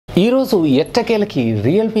ఈ రోజు ఎట్టకేలకి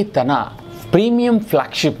రియల్మీ తన ప్రీమియం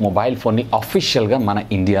ఫ్లాగ్షిప్ మొబైల్ ఫోన్ని అఫీషియల్గా మన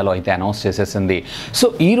ఇండియాలో అయితే అనౌన్స్ చేసేసింది. సో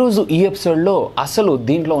ఈరోజు ఈ ఎపిసోడ్లో అసలు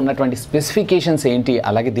దీంట్లో ఉన్నటువంటి స్పెసిఫికేషన్స్ ఏంటి,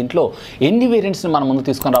 అలాగే దీంట్లో ఎన్ని వేరియంట్స్ని మన ముందు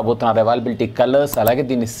తీసుకొని రాబోతున్నారు, అవైలబిలిటీ, కలర్స్, అలాగే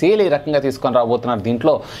దీన్ని సేల్ ఏ రకంగా తీసుకొని రాబోతున్నారు,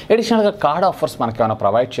 దీంట్లో అడిషనల్గా కార్డ్ ఆఫర్స్ మనకి ఏమైనా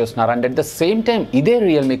ప్రొవైడ్ చేస్తున్నారు. And at the same time ఇదే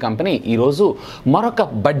రియల్మీ కంపెనీ ఈరోజు మరొక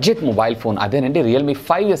బడ్జెట్ మొబైల్ ఫోన్ అదేనండి రియల్మీ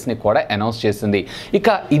 5Sని కూడా అనౌన్స్ చేసింది.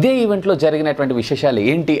 ఇక ఇదే ఈవెంట్లో జరిగినటువంటి విశేషాలు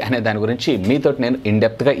ఏంటి అనే దాని గురించి మీతో నేను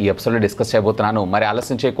ఇన్డెప్త్గా ఈ ఎపిసోడ్లో డిస్కస్ చేయబోతున్నాను. మరి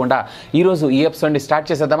ఆలస్యం చేయకుండా ఈరోజు ఈ ఎపిసోడ్ని స్టార్ట్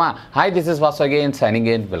చేసేద్దామా. Hi, this is Vasu again signing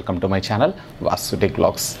in. Welcome to my channel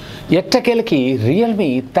VaasuTechVlogs. ఎట్టకేలకి Realme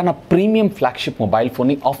తన ప్రీమియం ఫ్లాగ్షిప్ మొబైల్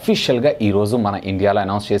ఫోన్ని అఫీషియల్గా ఈరోజు మన ఇండియాలో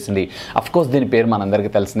అనౌన్స్ చేసింది. అఫ్కోర్స్ దీని పేరు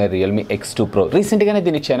మనందరికీ తెలిసిందే, రియల్మీ X2 Pro. రీసెంట్గానే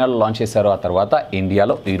దీన్ని చైనాలో లాంచ్ చేశారు, ఆ తర్వాత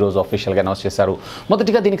ఇండియాలో ఈరోజు అఫీషియల్గా అనౌన్స్ చేశారు.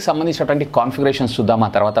 మొదటిగా దీనికి సంబంధించినటువంటి కాన్ఫిగరేషన్స్ చూద్దాం,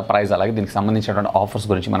 ఆ తర్వాత ప్రైస్, అలాగే దీనికి సంబంధించినటువంటి ఆఫర్స్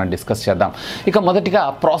గురించి మనం డిస్కస్ చేద్దాం. ఇక మొదటిగా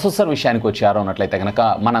ప్రాసెసర్ విషయానికి వచ్చారు అన్నట్లయితే కనుక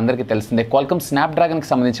మనందరికీ తెలిసిందే క్వాల్కమ్ స్నాప్డ్రాగన్కి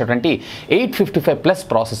సంబంధించినటువంటి 855+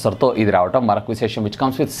 ప్రాసెసర్తో ఇది రావడం మరొక విశేషం, which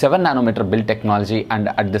comes with 7 nm build technology. And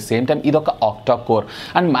at the same time ఇది ఒక octa core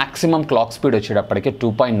and maximum clock speed వచ్చేటప్పటికి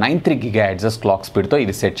 2.93 GHz క్లాక్ స్పీడ్తో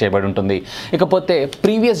ఇది సెట్ చేయబడి ఉంటుంది. ఇకపోతే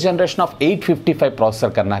ప్రీవియస్ జనరేషన్ ఆఫ్ 855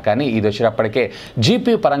 ప్రాసెసర్ కన్నా కానీ ఇది వచ్చేటప్పటికే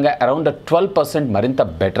జీపీయూ పరంగా అరౌండ్ 12% మరింత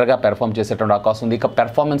బెటర్గా పెర్ఫామ్ చేసేటువంటి అవకాశం ఉంది. ఇక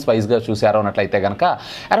పెర్ఫార్మెన్స్ వైజ్గా చూసారు అన్నట్లయితే కనుక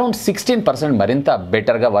అరౌండ్ 16% మరింత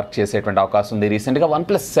బెటర్గా వర్క్ చేసేటువంటి అవకాశం ఉంది. రీసెంట్గా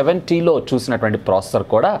OnePlus 7Tలో చూసినటువంటి ప్రాసెసర్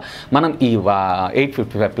కూడా మనం ఈ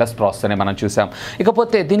 855+ ప్రాసెసర్ని మనం చూసాం.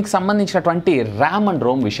 ఇకపోతే దీనికి సంబంధించినటువంటి ర్యామ్ అండ్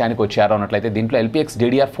రోమ్ విషయానికి వచ్చారు అన్నట్లయితే దీంట్లో LPX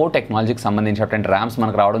DDR4 టెక్నాలజీకి సంబంధించినటువంటి ర్యామ్స్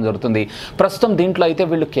మనకు రావడం జరుగుతుంది. ప్రస్తుతం దీంట్లో అయితే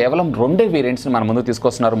వీళ్ళు కేవలం 2 వేరియంట్స్ని మన ముందు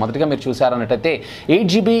తీసుకొస్తున్నారు. మొదటిగా మీరు చూసారన్నట్టయితే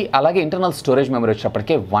 8GB, అలాగే ఇంటర్నల్ స్టోరేజ్ మెమరీ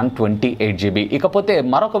వచ్చేటప్పటికే 128GB. ఇకపోతే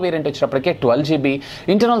మరొక variant వచ్చేటప్పటికే 12GB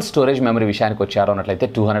internal storage memory విషయానికి వచ్చారు అన్నట్లయితే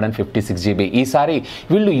 256GB. ఈసారి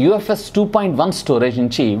వీళ్ళు UFS 2.1 స్టోరేజ్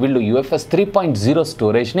నుంచి వీళ్ళు UFS 3.0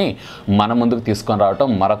 స్టోరేజ్ని మన ముందుకు తీసుకొని రావడం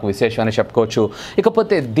మరొక విశేషం అని చెప్పుకోవచ్చు.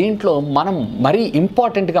 ఇకపోతే దీంట్లో మనం మరీ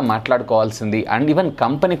ఇంపార్టెంట్గా మాట్లాడుకోవాల్సింది, అండ్ ఈవెన్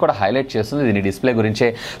కంపెనీ కూడా హైలైట్ చేస్తుంది దీని డిస్ప్లే గురించే.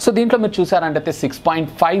 సో దీంట్లో మీరు చూసారంటే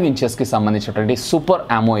 6.5 ఇంచెస్కి సంబంధించినటువంటి సూపర్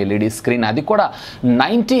AMO LED స్క్రీన్, అది కూడా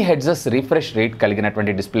 90 Hz రిఫ్రెష్ రేట్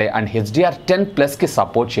కలిగినటువంటి డిస్ప్లే అండ్ HDR10+కి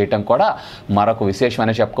సపోర్ట్ చేయడం కూడా మరొక విశేషం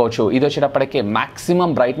అని చెప్పుకోవచ్చు. ఇది వచ్చేటప్పటికే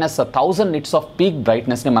maximum brightness 1000 nits off peak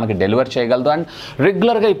బ్రైట్నెస్ని మనకి డెలివర్ చేయగలదు. అండ్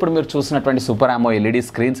రెగ్యులర్గా ఇప్పుడు మీరు చూసినటువంటి సూపర్ AMO LED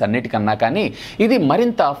స్క్రీన్స్ అన్నిటికన్నా కానీ ఇది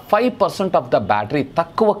మరింత 5% ఆఫ్ ద బ్యాటరీ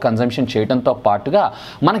తక్కువ కన్జంప్షన్ చేయడంతో పాటుగా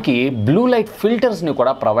మనకి బ్లూ లైట్ ఫిల్టర్స్ని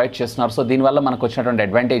కూడా ప్రొవైడ్ చేస్తున్నారు. సో దీనివల్ల మనకు వచ్చినటువంటి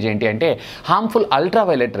అడ్వాంటేజ్ ఏంటి అంటే హార్మ్ఫుల్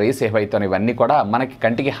అల్ట్రావైలెట్ రేస్ ఏవైతే ఇవన్నీ కూడా మనకి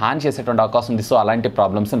కంటికి హాని చేసేటువంటి అవకాశం ఉంది. సో అలాంటి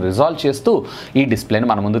ప్రాబ్లమ్స్ని రిజాల్వ్ చేస్తూ ఈ డిస్ప్లేని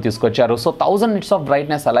మన ముందు తీసుకొచ్చారు. సో 1000 nits ఆఫ్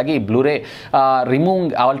బ్రైట్నెస్, అలాగే ఈ బ్లూరే రిమూవ్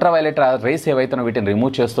అల్ట్రావైలెట్ రేస్ ఏవైతే వీటిని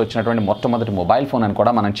రిమూవ్ చేస్తూ వచ్చినటువంటి మొట్టమొదటి మొబైల్ ఫోన్ అని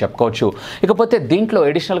కూడా మనం చెప్పుకోవచ్చు. ఇకపోతే దీంట్లో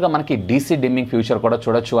అడిషనల్గా మనకి DC డిమ్మింగ్ ఫ్యూచర్ కూడా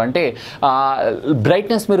చూడొచ్చు. అంటే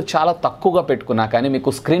బ్రైట్నెస్ మీరు చాలా తక్కువగా పెట్టుకున్నా కానీ మీకు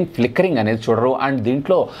స్క్రీన్ ఫ్లిక్కరింగ్ అనేది చూడరు. అండ్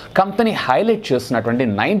దీంట్లో కంపెనీ హైలైట్ చేస్తున్నటువంటి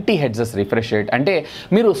 90 Hz రిఫ్రెష్ రేట్, అంటే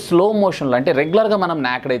మీరు స్లో మోషన్లో, అంటే రెగ్యులర్గా మనం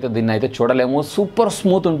నాకడ్ అయితే దీన్ని అయితే చూడలేము. సూపర్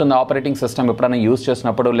స్మూత్ ఉంటుంది ఆపరేటింగ్ సిస్టమ్ ఎప్పుడైనా యూజ్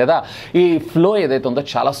చేసినప్పుడు, లేదా ఈ ఫ్లో ఏదైతే ఉందో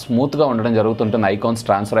చాలా స్మూత్గా ఉండడం జరుగుతుంటుంది ఐకాన్స్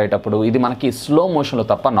ట్రాన్స్ఫర్ అయ్యేటప్పుడు. ఇది మనకి స్లో మోషన్లో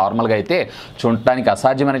తప్ప నార్మల్గా అయితే చూడటానికి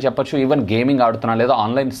అసాధ్యమని చెప్పొచ్చు. ఈవెన్ గేమింగ్ ఆడుతున్నా లేదా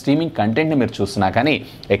ఆన్లైన్ స్ట్రీమింగ్ కంటెంట్ని మీరు చూస్తున్నా కానీ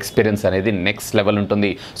ఎక్స్పీరియన్స్ అనేది నెక్స్ట్ లెవెల్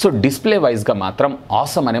ఉంటుంది. సో డిస్ప్లే వైజ్గా మాత్రం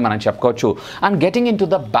ఆసమ్ అని మనం చెప్పుకోవచ్చు. And getting in to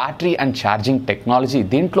the battery and charging technology,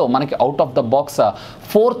 దీంట్లో మనకి out of the box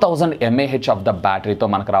 4000 mAh of the బ్యాటరీతో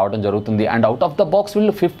మనకు రావడం జరుగుతుంది. And out of the box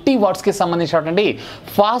వీళ్ళు 50 wattsకి సంబంధించినటువంటి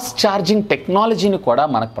ఫాస్ట్ ఛార్జింగ్ టెక్నాలజీని కూడా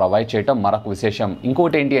మనకు ప్రొవైడ్ చేయడం మరొక విశేషం.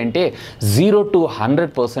 ఇంకోటి ఏంటి అంటే 0 to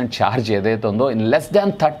 100% ఛార్జ్ ఏదైతే ఉందో ఇన్ లెస్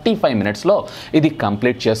దాన్ 35 minutesలో ఇది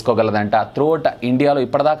కంప్లీట్ చేసుకోగలదంట. త్రూఅవుట్ ఇండియాలో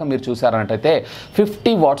ఇప్పటిదాకా మీరు చూసారంటే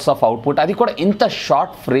 50 watts ఆఫ్ అవుట్పుట్, అది కూడా ఇంత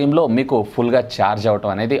షార్ట్ ఫ్రేమ్లో మీకు ఫుల్గా ఛార్జ్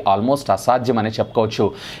అవటం అనేది ఆల్మోస్ట్ అసాధ్యం అని చెప్పుకోవచ్చు.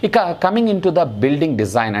 ఇక coming in to the building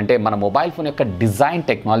design, అంటే మన మొబైల్ ఫోన్ యొక్క డిజైన్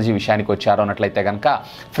టెక్నాలజీ విషయానికి వచ్చారు అన్నట్లయితే కనుక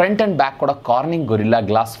ఫ్రంట్ అండ్ బ్యాక్ కూడా కార్నింగ్ గొరిల్లా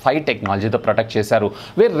గ్లాస్ 5 టెక్నాలజీతో ప్రొటెక్ట్ చేశారు.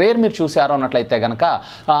 రేర్ మీరు చూసారు అన్నట్లయితే కనుక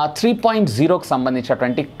 3.0కి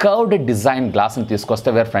సంబంధించినటువంటి కర్వ్డ్ డిజైన్ గ్లాస్ని తీసుకొస్తే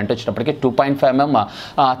ఫ్రంట్ వచ్చేటప్పటికి 2.5 mm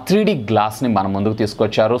 3D గ్లాస్ని మన ముందుకు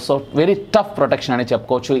తీసుకొచ్చారు. సో వెరీ టఫ్ ప్రొటెక్షన్ అని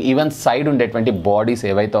చెప్పుకోవచ్చు. ఈవెన్ సైడ్ ఉండేటువంటి బాడీస్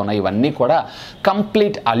ఏవైతే ఏవైతే ఉన్నాయో ఇవన్నీ కూడా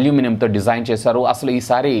కంప్లీట్ అల్యూమినియంతో డిజైన్ చేశారు. అసలు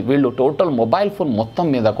ఈసారి వీళ్ళు టోటల్ మొబైల్ ఫోన్ మొత్తం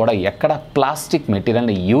మీద కూడా ఎక్కడ ప్లాస్టిక్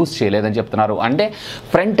మెటీరియల్ని యూజ్ చేయలేదని చెప్తున్నారు. అంటే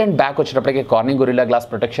ఫ్రంట్ అండ్ బ్యాక్ వచ్చేటప్పటికి Corning gorilla glass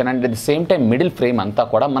protection and at the same time middle frame అంతా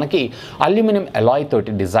కూడా మనకి అల్యూమినియం అలాయ్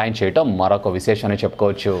తోటి డిజైన్ చేయడం మరొక విశేషం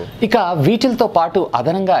చెప్పుకోవచ్చు. ఇక వీటితో పాటు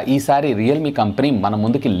అదనంగా ఈసారి రియల్మీ కంపెనీ మన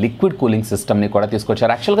ముందుకి లిక్విడ్ కూలింగ్ సిస్టమ్ని కూడా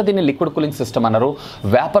తీసుకొచ్చారు. యాక్చువల్గా దీన్ని లిక్విడ్ కూలింగ్ సిస్టమ్ అన్నారు,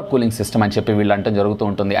 వేపర్ కూలింగ్ సిస్టమ్ అని చెప్పి వీళ్ళు అంటం జరుగుతూ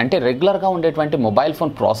ఉంటుంది. అంటే రెగ్యులర్గా ఉండేటువంటి మొబైల్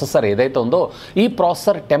ఫోన్ ప్రాసెసర్ ఏదైతే ఉందో ఈ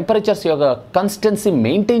ప్రాసెసర్ టెంపరేచర్స్ యొక్క కన్సిస్టెన్సీ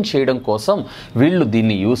మెయింటైన్ చేయడం కోసం వీళ్ళు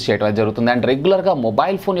దీన్ని యూజ్ చేయడం జరుగుతుంది. అండ్ రెగ్యులర్గా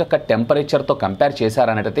మొబైల్ ఫోన్ యొక్క టెంపరేచర్తో కంపేర్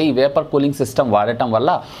చేశారనట్టయితే ఈ వేపర్ కూలింగ్ సిస్టమ్ వాడటం వల్ల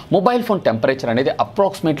మొబైల్ ఫోన్ టెంపరేచర్ అనేది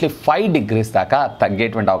అప్రాక్సిమేట్లీ 5 degrees దాకా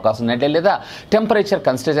తగ్గేటువంటి అవకాశం ఉందంటే, లేదా టెంపరేచర్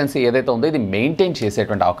కన్సిస్టెన్సీ ఏదైతే ఉందో ఇది మెయింటైన్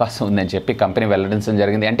చేసేటువంటి అవకాశం ఉందని చెప్పి కంపెనీ వెల్లడించడం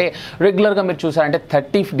జరిగింది. అంటే రెగ్యులర్గా మీరు చూసారంటే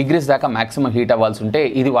 30 degrees దాకా మాక్సిమం హీట్ అవ్వాల్సి ఉంటే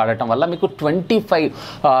ఇది వాడటం వల్ల మీకు 25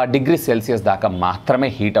 degrees Celsius దాకా మాత్రమే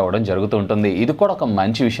హీట్ అవ్వడం జరుగుతూ ఉంటుంది. ఇది కూడా ఒక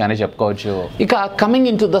మంచి విషయాన్ని చెప్పుకోవచ్చు. ఇక coming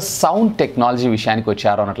in to the sound technology విషయానికి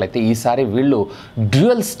వచ్చారు అన్నట్లయితే ఈసారి వీళ్ళు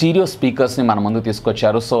డ్యూయల్ స్టీరియో స్పీకర్స్ని మన ముందు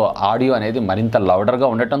తీసుకొచ్చారు. సో ఆడియో అనేది మరింత లౌడర్గా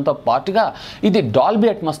ఉండటంతో పాటుగా ఇది డాల్బీ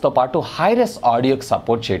అట్మాస్తో పాటు హైరెస్ ఆడియోకి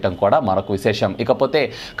సపోర్ట్ చేయడం కూడా మరొక విశేషం. ఇకపోతే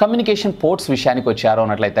కమ్యూనికేషన్ పోర్ట్స్ విషయానికి వచ్చారు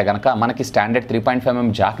అన్నట్లయితే కనుక మనకి స్టాండర్డ్ 3.5mm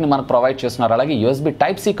జాక్ని మనకు ప్రొవైడ్ చేస్తున్నారు. అలాగే USB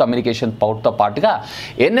Type-C కమ్యూనికేషన్ పోర్ట్తో పాటుగా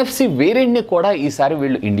NFC వేరియంట్ని కూడా ఈసారి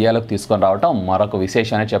వీళ్ళు ఇండియాలోకి తీసుకొని రావడం మరొక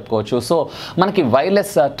విశేషం అని చెప్పుకోవచ్చు. సో మనకి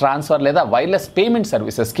వైర్లెస్ ట్రాన్స్ఫర్ లేదా వైర్లెస్ పేమెంట్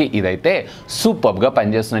సర్వీసెస్కి ఇదైతే సూపర్గా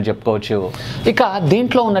పనిచేస్తుందని చెప్పుకోవచ్చు. ఇక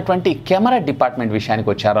దీంట్లో ఉన్నటువంటి కెమెరా డిపార్ట్మెంట్ విషయానికి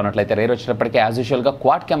వచ్చారు అన్నట్లయితే రేర్ వచ్చేటప్పటికి యాజ్ యూజువల్గా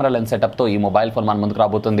క్వాడ్ కెమెరా లెన్స్ సెటప్తో ఈ మొబైల్ ఫోన్ మన ముందుకు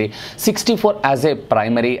రాబోతుంది. 64 యాజ్ ఏ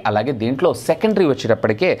ప్రైమరీ, అలాగే దీంట్లో సెకండరీ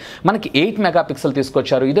వచ్చేటప్పటికే మనకి 8 మెగాపిక్సెల్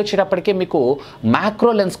తీసుకొచ్చారు. ఇది వచ్చేటప్పటికే మీకు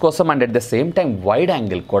మ్యాక్రో లెన్స్ కోసం and at the same time wide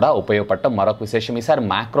angle కూడా ఉపయోగపడటం మరొక విశేషం. ఈసారి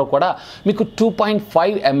మ్యాక్రో కూడా మీకు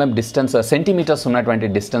 2.5 డిస్టెన్స్ సెంటీమీటర్స్ ఉన్నటువంటి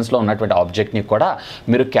డిస్టెన్స్లో ఉన్నటువంటి ఆబ్జెక్ట్ని కూడా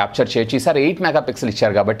మీరు క్యాప్చర్ చేయొచ్చు. ఈసారి 8 మెగాపిక్సెల్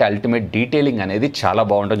ఇచ్చారు కాబట్టి అల్టిమేట్ డీటెయిలింగ్ అనేది చాలా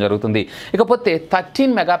బాగుండడం జరుగుతుంది. ఇకపోతే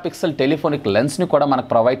 13 మెగాపిక్సెల్ టెలిఫోనిక్ లెన్స్ని కూడా మనకు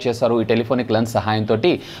ప్రొవైడ్ చేశారు. ఈ టెలిఫోనిక్ లెన్స్ సహాయంతో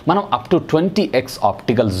మనం up to 20x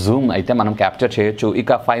optical Zoom అయితే మనం క్యాప్చర్ చేయొచ్చు.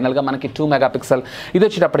 ఇక ఫైనల్గా మనకి 2 మెగాపిక్సెల్ ఇది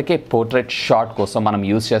వచ్చేటప్పటికే పోర్ట్రేట్ షాట్ కోసం మనం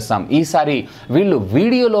యూజ్ చేస్తాం. ఈసారి వీళ్ళు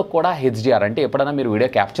వీడియోలో కూడా HDR అంటే ఎప్పుడైనా మీరు వీడియో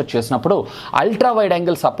క్యాప్చర్ చేసినప్పుడు అల్ట్రా వైడ్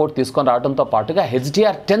యాంగిల్ సపోర్ట్ తీసుకొని రావడంతో పాటుగా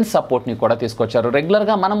HDR10 సపోర్ట్ని కూడా తీసుకొచ్చారు.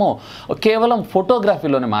 రెగ్యులర్గా మనము కేవలం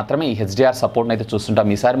ఫోటోగ్రఫీలోనే మాత్రమే ఈ HDR సపోర్ట్ని అయితే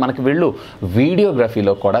చూస్తుంటాం. ఈసారి మనకి వీళ్ళు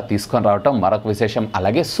వీడియోగ్రఫీలో కూడా తీసుకొని రావడం మరొక విశేషం.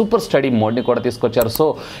 అలాగే సూపర్ స్టడీ మోడ్ని కూడా తీసుకొచ్చారు. సో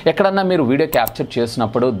ఎక్కడన్నా మీరు వీడియో క్యాప్చర్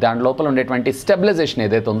చేసినప్పుడు దాని లోపల ఉండేటువంటి స్టెబిలైజేషన్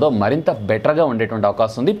ఏదైతే ఉందో మరింత బెటర్గా ఉండేటువంటి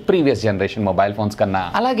అవకాశం ఉంది ప్రీవియస్ జనరేషన్ మొబైల్ ఫోన్స్ కన్నా.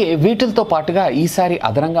 అలాగే వీటితో పాటుగా ఈసారి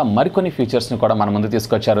అదనంగా మరికొన్ని ఫీచర్స్ని కూడా మన ముందు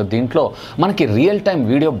తీసుకొచ్చారు. దీంట్లో మనకి రియల్ టైమ్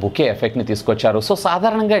వీడియో బుకే ఎఫెక్ట్ని తీసుకొచ్చారు. సో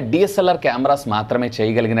సాధారణంగా DSLR కెమెరాస్ మాత్రమే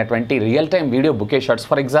చేయగలిగినటువంటి real time video bouquet shots.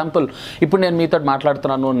 For example ఇప్పుడు నేను మీతో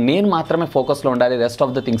మాట్లాడుతున్నాను, నేను మాత్రమే ఫోకస్లో ఉండాలి, రెస్ట్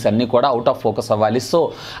ఆఫ్ ద థింగ్స్ అన్నీ కూడా అవుట్ ఆఫ్ ఫోకస్ అవ్వాలి. సో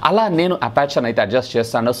అలా నేను అపాచర్ అయితే అడ్జస్ట్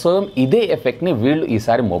చేస్తాను. సో ఇదే ఎఫెక్ట్ని వీళ్ళు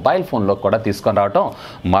ఈసారి మొబైల్ ఫోన్లో కూడా తీసుకొని రావడం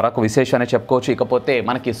మరొక విశేషాన్ని చెప్పుకోవచ్చు. ఇకపోతే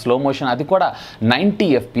మనకి స్లో మోషన్ అది కూడా 90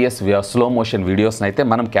 FPS స్లో మోషన్ వీడియోస్ని అయితే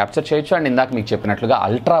మనం క్యాప్చర్ చేయొచ్చు. అండ్ ఇందాక మీకు చెప్పినట్లుగా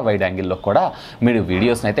అల్ట్రా వైడ్ యాంగిల్లో కూడా మీరు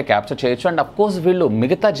వీడియోస్ని అయితే క్యాప్చర్ చేయొచ్చు. అండ్ అఫ్ కోర్స్ వీళ్ళు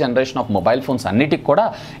మిగతా జనరేషన్ ఆఫ్ మొబైల్ ఫోన్స్ అన్నిటికి కూడా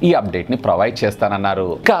ఈ అప్డేట్ని ప్రొవైడ్ చేస్తానన్నారు.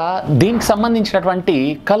 ఇక దీనికి సంబంధించినటువంటి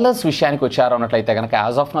కలర్స్ విషయానికి వచ్చారు అన్నట్లయితే కనుక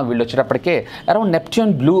యాజ్ ఆఫ్ నా వీళ్ళు వచ్చేటప్పటికే around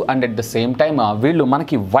Neptune blue and at the same time వీళ్ళు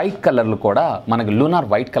మనకి వైట్ కలర్లు కూడా మనకి లూనార్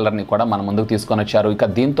వైట్ కలర్ని కూడా మన ముందుకు తీసుకొని వచ్చారు. ఇక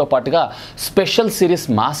దీంతో పాటుగా స్పెషల్ సిరీస్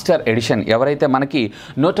మాస్టర్ ఎడిషన్ ఎవరైతే మనకి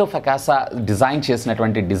నోటో ఫకాసా డిజైన్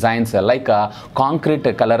చేసినటువంటి డిజైన్స్ లైక్ కాంక్రీట్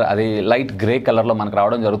కలర్ అది లైట్ గ్రే కలర్లో మనకు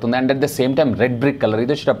రావడం జరుగుతుంది. And at the same time red brick colour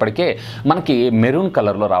ఇది వచ్చేటప్పటికే మనకి మెరూన్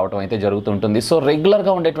కలర్లో రావడం అయితే జరుగుతుంటుంది. సో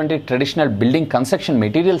రెగ్యులర్గా ఉండేటువంటి ట్రెడిషనల్ బిల్డింగ్ కన్స్ట్రక్షన్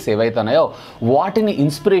మెటీరియల్స్ ఏవైతే ఉన్నాయో వాటిని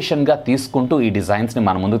ఇన్స్పిరేషన్గా తీసుకుంటూ ఈ డిజైన్స్ని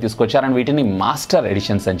మన ముందు తీసుకొచ్చారు. అండ్ వీటిని మాస్టర్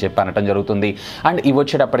ఎడిషన్స్ అని చెప్పి అనటం జరుగుతుంది. అండ్ ఇవి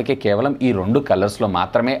వచ్చేటప్పటికే కేవలం ఈ 2 కలర్స్లో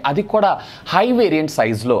మాత్రమే, అది కూడా హై వేరియంట్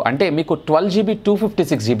సైజ్లో అంటే మీకు 12GB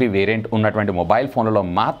 256GB వేరియంట్ ఉన్నటువంటి మొబైల్ ఫోన్లలో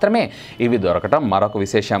మాత్రమే ఇవి దొరకటం మరొక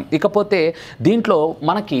విశేషం. ఇకపోతే దీంట్లో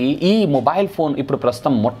మనకి ఈ మొబైల్ ఫోన్ ఇప్పుడు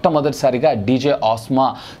ప్రస్తుతం మొట్టమొదటిసారిగా DJ Osmo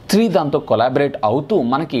 3 దాంతో కొలాబరేట్ అవుతూ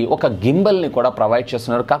మనకి ఒక గింబల్ని కూడా ప్రొవైడ్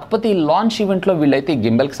చేస్తున్నారు. కాకపోతే ఈ లాంచ్ ఈవెంట్లో వీళ్ళైతే ఈ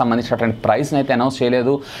గింబల్కి సంబంధించినటువంటి ప్రైస్ని అయితే అనౌన్స్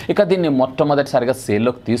చేయలేదు. ఇక దీన్ని మొట్టమొదటిసారిగా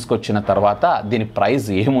సేల్లోకి తీసుకొచ్చిన తర్వాత దీని ప్రైస్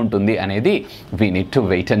ఏముంటుంది అనేది we need to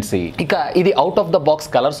wait and see. ఇక ఇది out of the box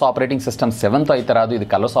colours operating system 7తో అయితే రాదు, ఇది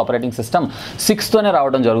కలర్స్ ఆపరేటింగ్ సిస్టమ్ 6తోనే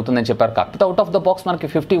రావడం జరుగుతుందని చెప్పారు. కాకపోతే అవుట్ ఆఫ్ ద బాక్స్ మనకి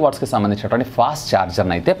 50 వాట్స్కి సంబంధించినటువంటి ఫాస్ట్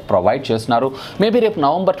ఛార్జర్ని అయితే ప్రొవైడ్ చేస్తున్నారు. మేబీ రేపు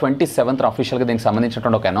November 27th అఫీషియల్గా దీనికి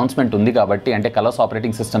సంబంధించినటువంటి ఒక అనౌన్స్మెంట్ ఉంది కాబట్టి, అంటే కలర్స్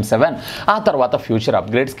ఆపరేటింగ్ సిస్టమ్ 7 ఆ తర్వాత ఫ్యూచర్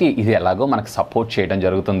అప్గ్రేడ్స్కి ఇది ఎలాగో మనకు సపోర్ట్ చేయడం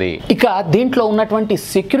జరుగుతుంది. ఇక దీంట్లో ఉన్నటువంటి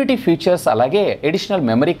సెక్యూరిటీ ఫీచర్స్ అలాగే అడిషనల్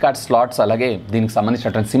మెమరీ కార్డ్ స్లాట్స్, అలాగే దీనికి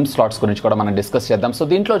సంబంధించినటువంటి సిమ్ స్లాట్స్ గురించి కూడా మనం డిస్కస్ చేద్దాం. సో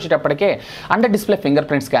దీంట్లో వచ్చేటప్పటికే under display finger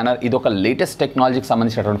print scanner, ఇది ఒక లేటెస్ట్ టెక్నాలజీకి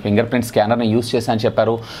సంబంధించినటువంటి ఫింగర్ ప్రింట్ స్కానర్ని యూస్ చేశానని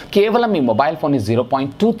చెప్పారు. కేవలం మీ మొబైల్ ఫోన్ని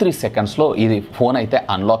 0.23 సెకండ్స్లో ఇది ఫోన్ అయితే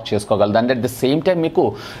unlock చేసుకోగలదు. And at the same time మీకు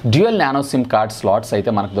dual nano SIM card slots అయితే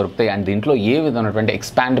మనకు దొరుకుతాయి. అండ్ దీంట్లో ఏ విధమైనటువంటి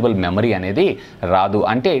ఎక్స్పాండబుల్ మెమరీ అనేది రాదు,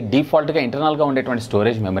 అంటే డిఫాల్ట్గా ఇంటర్నల్గా ఉండేటువంటి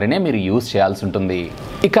స్టోరేజ్ మెమరీనే మీరు యూస్ చేయాల్సి ఉంటుంది.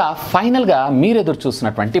 ఇక ఫైనల్గా మీరు ఎదురు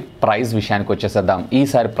చూసినటువంటి ప్రైస్ విషయానికి వచ్చేసేద్దాం.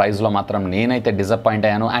 ఈసారి ప్రైస్లో మాత్రం నేనైతే డిసప్పాయింట్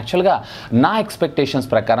అయ్యాను. యాక్చువల్గా నా ఎక్స్పెక్టేషన్స్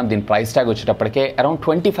ప్రకారం దీని ప్రైస్ ట్యాగ్ వచ్చేటప్పటికే అరౌండ్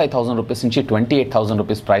 25,000 రూపీస్ నుంచి 28,000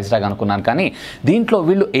 రూపీస్ ప్రైస్ ట్యాగ్ అనుకున్నాను. కానీ దీంట్లో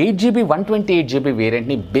వీళ్ళు 8GB 128GB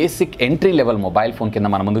వేరియంట్ని basic entry level mobile phone కింద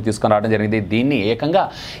మన ముందుకు తీసుకొని రావడం జరిగింది. దీన్ని ఏకంగా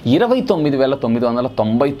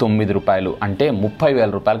 29,999 రూపాయలు, అంటే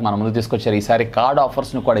 30,000 రూపాయలకు మన ముందు తీసుకొచ్చారు. ఈసారి కార్డ్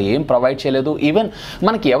ఆఫర్స్ని కూడా ఏం ప్రొవైడ్ చేయలేదు. ఈవెన్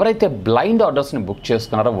మనకి ఎవరైతే బ్లైండ్ ఆర్డర్స్ని బుక్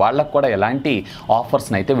చేసుకున్నారో వాళ్ళకు కూడా ఎలాంటి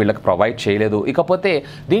ఆఫర్స్ని అయితే వీళ్ళకి ప్రొవైడ్ చేయలేదు. ఇకపోతే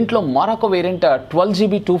దీంట్లో మరొక వేరియంట్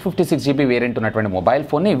 12GB 256GB వేరియంట్ ఉన్నటువంటి మొబైల్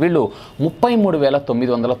ఫోన్ని వీళ్ళు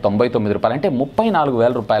 33,999 రూపాయలు, అంటే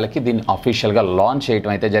 34,000 రూపాయలకి దీన్ని అఫీషియల్గా లాంచ్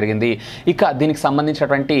చేయడం అయితే జరిగింది. ఇక దీనికి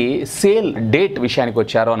సంబంధించినటువంటి సేల్ డేట్ విషయానికి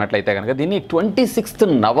వచ్చారో అన్నట్లయితే కనుక దీన్ని 26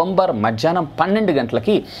 నవంబర్ మధ్యాహ్నం 12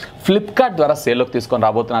 గంటలకి ఫ్లిప్కార్ట్ ద్వారా సేల్లోకి తీసుకొని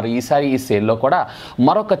రాబోతున్నారు. ఈసారి ఈ సేల్లో కూడా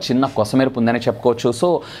మరొక చిన్న కొసమెరుపు ఉందని చెప్పుకోవచ్చు. సో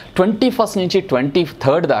 21st నుంచి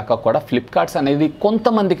 23rd దాకా కూడా ఫ్లిప్కార్ట్స్ అనేది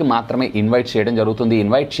కొంతమందికి మాత్రమే ఇన్వైట్ చేయడం జరుగుతుంది.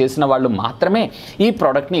 ఇన్వైట్ చేసిన వాళ్ళు మాత్రమే ఈ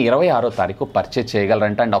ప్రోడక్ట్ని 26వ తారీఖు పర్చేజ్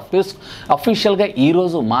చేయగలరంట. అండ్ అఫీషియల్గా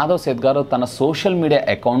ఈరోజు మాధవ్ సేత్ గారు తన సోషల్ మీడియా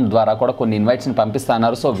అకౌంట్ ద్వారా కూడా కొన్ని ఇన్వైట్స్ని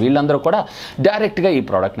పంపిస్తున్నారు. సో వీళ్ళందరూ కూడా డైరెక్ట్గా ఈ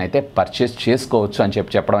ప్రోడక్ట్ని అయితే పర్చేస్ చేసుకోవచ్చు అని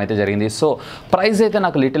చెప్పడం అయితే జరిగింది. సో ప్రైస్ అయితే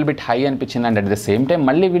నాకు లిటిల్ బిట్ హై అనిపించింది. And at the same time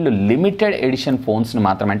మళ్ళీ వీళ్ళు లిమిటెడ్ ఎడిషన్ ఫోన్స్ని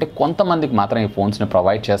మాత్రమే, అంటే కొంతమందికి మాత్రం ఈ ఫోన్స్ని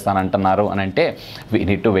ప్రొవైడ్ చేస్తానంటున్నారు అని అంటే we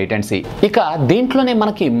need to wait and see. ఇక దీంట్లోనే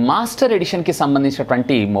మనకి మాస్టర్ ఎడిషన్కి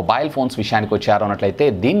సంబంధించినటువంటి మొబైల్ ఫోన్స్ విషయానికి వచ్చారు అన్నట్లయితే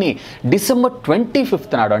దీన్ని డిసెంబర్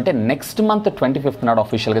 25th నాడు, అంటే నెక్స్ట్ మంత్ 25th నాడు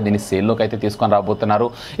అఫీషియల్గా దీన్ని సేల్లోకి అయితే తీసుకొని రాబోతున్నారు.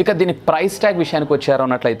 ఇక దీని ప్రైస్ ట్యాగ్ విషయానికి వచ్చారు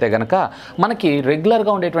అన్నట్లయితే కనుక మనకి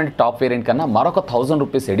రెగ్యులర్గా ఉండేటువంటి టాప్ వేరియంట్ కన్నా మరొక 1,000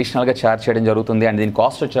 రూపీస్ అడిషనల్గా ఛార్జ్ చేయడం జరుగుతుంది. అండ్ దీని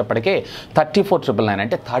కాస్ట్ వచ్చేటప్పటికే 34,999,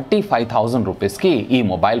 అంటే 35,000 రూపీస్కి ఈ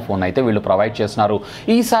మొబైల్ ఫోన్ అయితే వీళ్ళు ప్రొవైడ్ చేస్తున్నారు.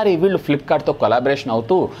 ఈసారి వీళ్ళు ఫ్లిప్కార్ట్తో కొలాబరేషన్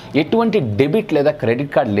అవుతూ ఎటువంటి డెబిట్ లేదా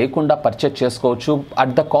క్రెడిట్ కార్డ్ లేకుండా పర్చేజ్ చేసుకోవచ్చు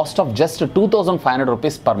at the cost of just 2,500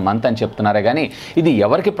 rupees per month అని చెప్తున్నారే కానీ ఇది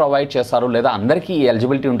ఎవరికి ప్రొవైడ్ చేస్తారు లేదా అందరికీ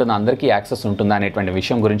ఎలిజిబిలిటీ ఉంటుందా, అందరికీ యాక్సెస్ ఉంటుందా అనేటువంటి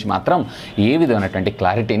విషయం గురించి మాత్రం ఏ విధమైనటువంటి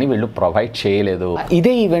క్లారిటీని వీళ్ళు ప్రొవైడ్ చేయలేదు.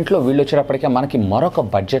 ఇదే ఈవెంట్లో వీళ్ళు వచ్చేటప్పటికే మనకి మరొక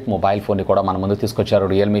బడ్జెట్ మొబైల్ ఫోన్ని కూడా మన ముందు తీసుకొచ్చారు,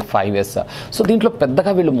 Realme 5S. సో దీంట్లో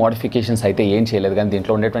పెద్దగా వీళ్ళు మోడిఫికేషన్స్ అయితే ఏం చేయలేదు, కానీ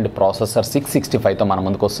దీంట్లో ఉండేటువంటి ప్రాసెసర్ 665తో మన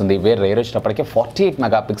ముందుకు వస్తుంది. రేర్ వచ్చేటప్పటికే 48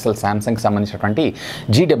 మెగాపిక్సెల్ శాంసంగ్కి సంబంధించినటువంటి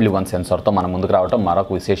GW1 సెన్సార్తో మన ముందుకు రావడం మరొక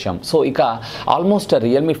విశేషం. సో ఇక ఆల్మోస్ట్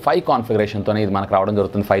Realme 5 కాన్ఫిగరేషన్తోనే ఇది మనకు రావడం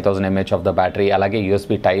జరుగుతుంది. 5000 mAh ఆఫ్ ద బ్యాటరీ, అలాగే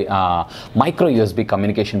మైక్రో యూఎస్బీ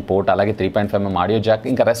కమ్యూనికేషన్ పోర్ట్, అలాగే 3.5mm ఆడియో జాక్,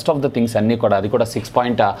 ఇంకా రెస్ట్ ఆఫ్ ద థింగ్స్ అన్నీ కూడా అది కూడా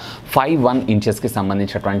 6.51 ఇంచెస్కి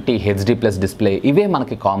సంబంధించినటువంటి HD+ డిస్ప్లే, ఇవే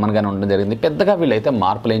మనకి కామన్గానే ఉండడం జరిగింది. పెద్దగా వీళ్ళైతే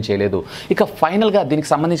మార్పులు ఏం చేయలేదు. ఇక ఫైనల్గా దీనికి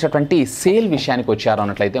సంబంధించినటువంటి సేల్ విషయానికి వచ్చారు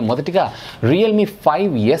అన్నట్లయితే మొదటిగా Realme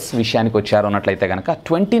 5S విషయానికి వచ్చారు అన్నట్లయితే కనుక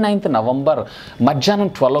 29th నవంబర్ మధ్యాహ్నం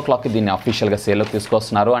 12 o'clock దీన్ని అఫీషియల్గా సేల్లోకి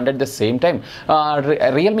తీసుకొస్తున్నారు. And at the same time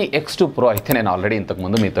Realme X2 Pro అయితే నేను ఆల్రెడీ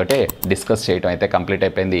ఇంతకుముందు మీతోటే డిస్కస్ చేయడం అయితే కంప్లీట్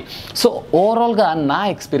అయిపోయింది. సో ఓవరాల్గా నా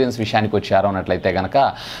ఎక్స్పీరియన్స్ విషయానికి వచ్చారు అన్నట్లయితే కనుక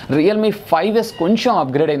Realme 5S కొంచెం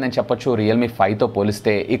అప్గ్రేడ్ అయిందని చెప్పొచ్చు Realme 5తో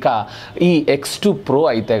పోలిస్తే. ఇక ఈ X2 Pro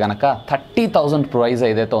అయితే కనుక 30,000 ప్రైస్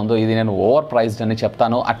ఏదైతే ఉందో ఇది నేను ఓవర్ ప్రైస్డ్ అని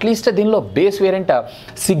చెప్తాను. అట్లీస్ట్ దీనిలో బేస్ వేరియంట్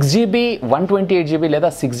 6GB 128GB లేదా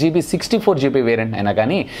 6GB 64GB వేరియంట్ అయినా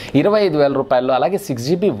కానీ 25,000 రూపాయల్లో, అలాగే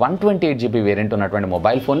 6GB 128GB వేరియంట్ ఉన్నటువంటి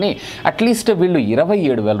మొబైల్ ఫోన్ని అట్లీస్ట్ వీళ్ళు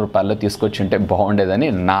 27,000 రూపాయల్లో తీసుకొచ్చి ఉంటే బాగుండేదని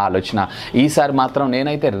నా ఆలోచన. ఈసారి మాత్రం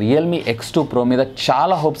నేనైతే Realme X2 Pro మీద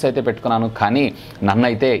చాలా హోప్స్ అయితే పెట్టుకున్నాను, కానీ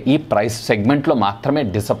నన్నైతే ఈ ప్రైస్ సెగ్మెంట్లో మాత్రమే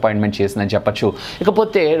డిసప్పాయింట్మెంట్ చేసిందని చెప్పచ్చు.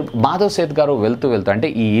 ఇకపోతే మాధవ్ సేత్ గారు వెళ్తూ అంటే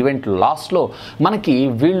ఈ ఈవెంట్ లాస్ట్లో మనకి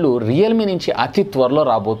వీళ్ళు Realme నుంచి అతి త్వరలో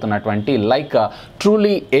రాబోతున్నటువంటి లైక్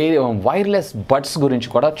ట్రూలీ వైర్లెస్ బడ్స్ గురించి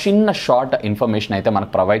కూడా చిన్న షార్ట్ ఇన్ఫర్మేషన్ అయితే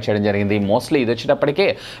మనకు ప్రొవైడ్ చేయడం జరిగింది. మోస్ట్లీ ఇది వచ్చేటప్పటికే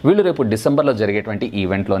వీళ్ళు రేపు డిసెంబర్లో జరిగేటువంటి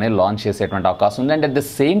ఈవెంట్లోనే లాంచ్ చేసేటువంటి అవకాశం ఉంది. And at the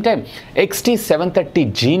same time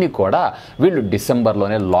XT730Gని కూడా వీళ్ళు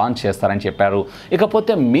డిసెంబర్లోనే లాంచ్ చేస్తారని చెప్పారు.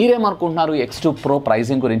 ఇకపోతే మీరేమనుకుంటున్నారు X2 Pro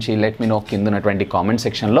ప్రైసింగ్ గురించి? లెట్ మీ నో కింద ఉన్నటువంటి కామెంట్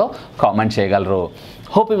సెక్షన్లో కామెంట్ చేయగలరు.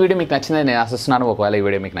 హోప్ ఈ వీడియో మీకు నచ్చిందని నేను ఆశిస్తున్నాను. ఒకవేళ ఈ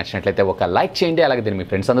వీడియో మీకు నచ్చినట్లయితే ఒక లైక్ చేయండి, అలాగే దీన్ని మీ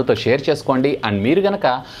ఫ్రెండ్స్ అందరితో షేర్ చేసుకోండి. అండ్ మీరు కనుక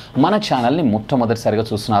మన ఛానల్ని మొట్టమొదటిసారిగా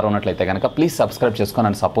చూస్తున్నారు అన్నట్లయితే కనుక ప్లీజ్ సబ్స్క్రైబ్ చేసుకొని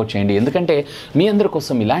నన్ను సపోర్ట్ చేయండి. ఎందుకంటే మీ అందరి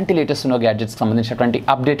కోసం ఇలాంటి లేటెస్ట్ గ్యాడ్జెట్స్కి సంబంధించినటువంటి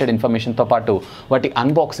అప్డేటెడ్ ఇన్ఫర్మేషన్తో పాటు వాటి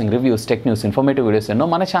unboxing, reviews, tech news, informative videos ఎన్నో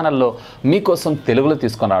మన ఛానల్లో మీకోసం తెలుగులో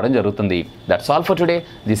తీసుకొని రావడం జరుగుతుంది. That's all for today.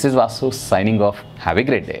 This is Vasu signing off. Have a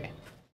great day.